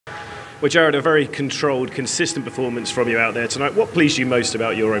Well, Jared, a very controlled, consistent performance from you out there tonight. What pleased you most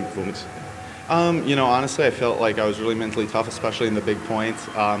about your own performance? Honestly, I felt like I was really mentally tough, especially in the big points.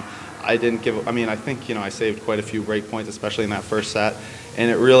 I didn't give. I mean, I think I saved quite a few break points, especially in that first set, and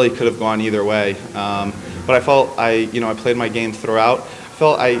it really could have gone either way. But I felt I played my game throughout. I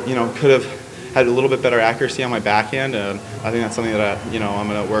felt I could have had a little bit better accuracy on my backhand, and I think that's something that I'm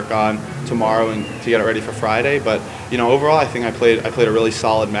going to work on tomorrow and to get it ready for Friday. But overall, I think I played a really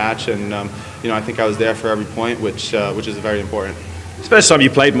solid match, and I think I was there for every point, which is very important. It's the first time you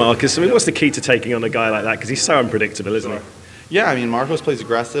played Marcos. I mean, what's the key to taking on a guy like that? Because he's so unpredictable, isn't he? Yeah, I mean, Marcos plays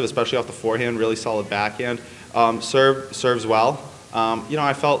aggressive, especially off the forehand. Really solid backhand. Serves well.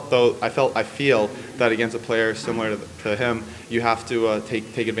 I feel that against a player similar to him, you have to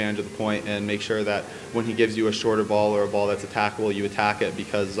take advantage of the point and make sure that when he gives you a shorter ball or a ball that's attackable, you attack it,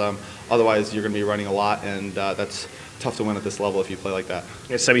 because otherwise you're going to be running a lot, and that's tough to win at this level if you play like that.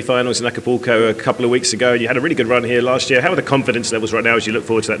 Yeah, semi-finals in Acapulco a couple of weeks ago. You had a really good run here last year. How are the confidence levels right now as you look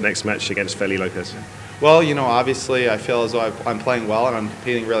forward to that next match against Feli Lopez? Well, obviously I feel as though I'm playing well and I'm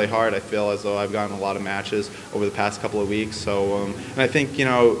competing really hard. I feel as though I've gotten a lot of matches over the past couple of weeks. So, and I think,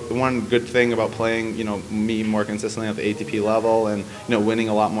 one good thing about playing, me more consistently at the ATP level and, winning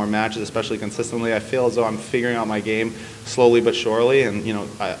a lot more matches, especially consistently, I feel as though I'm figuring out my game slowly but surely. And,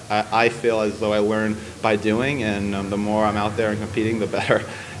 I feel as though I learn by doing, and the more I'm out there and competing, the better,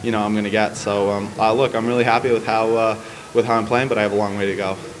 I'm going to get. So, look, I'm really happy with how I'm playing, but I have a long way to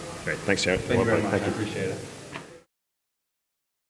go. Great. Thanks, Jared. Thank you very much. I appreciate it.